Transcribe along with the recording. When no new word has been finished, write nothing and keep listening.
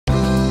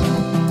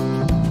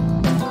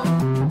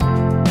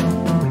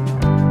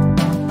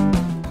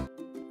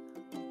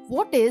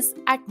What is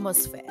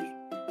atmosphere?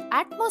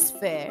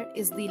 Atmosphere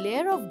is the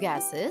layer of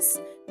gases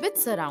which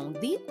surround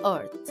the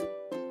earth.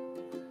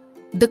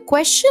 The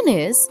question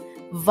is,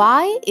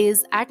 why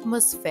is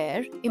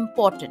atmosphere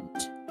important?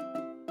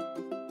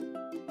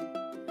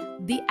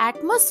 The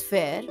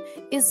atmosphere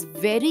is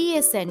very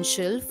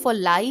essential for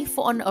life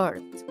on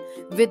earth.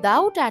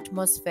 Without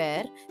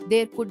atmosphere,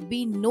 there could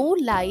be no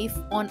life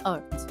on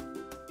earth.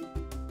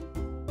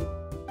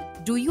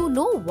 Do you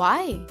know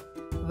why?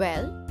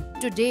 Well,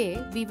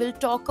 today we will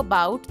talk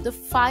about the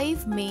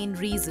 5 main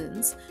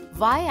reasons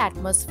why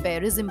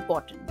atmosphere is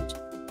important.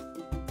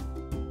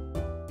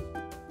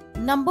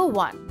 Number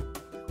 1.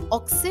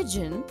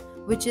 Oxygen,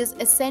 which is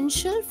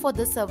essential for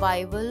the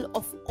survival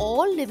of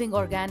all living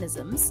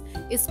organisms,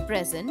 is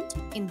present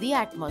in the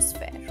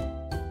atmosphere.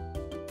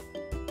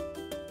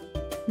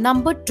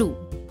 Number 2.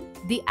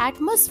 The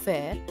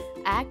atmosphere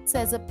acts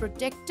as a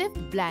protective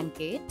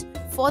blanket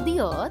for the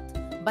earth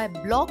by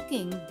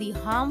blocking the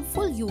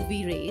harmful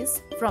UV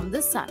rays from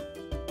the sun.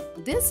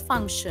 This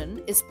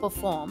function is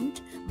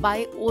performed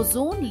by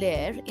ozone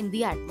layer in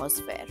the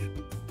atmosphere.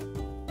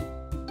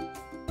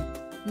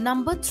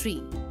 Number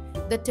 3.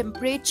 The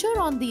temperature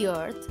on the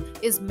earth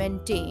is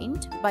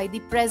maintained by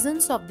the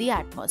presence of the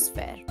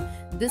atmosphere.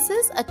 This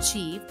is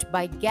achieved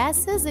by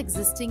gases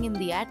existing in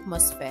the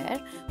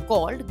atmosphere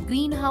called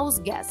greenhouse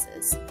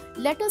gases.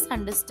 Let us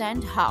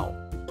understand how.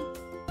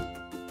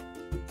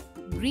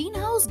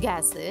 Greenhouse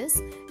gases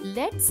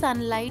let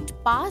sunlight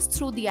pass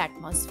through the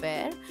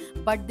atmosphere,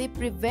 but they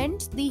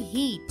prevent the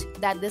heat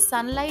that the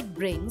sunlight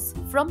brings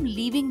from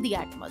leaving the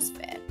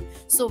atmosphere.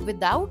 So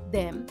without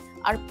them,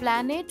 our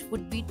planet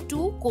would be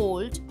too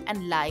cold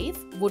and life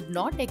would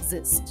not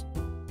exist.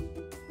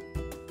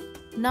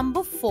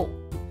 Number 4.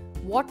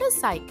 Water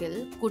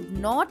cycle could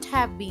not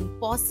have been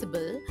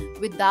possible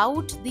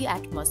without the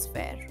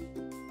atmosphere.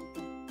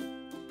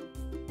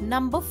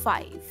 Number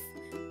 5.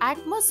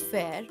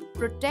 Atmosphere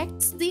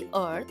protects the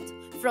earth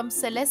from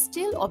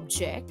celestial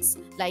objects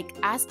like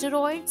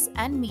asteroids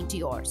and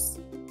meteors.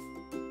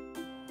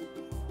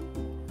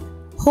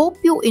 Hope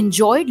you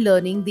enjoyed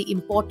learning the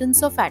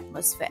importance of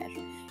atmosphere.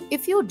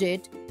 If you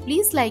did,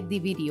 please like the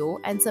video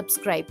and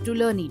subscribe to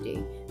Learny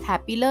Day.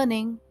 Happy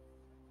learning!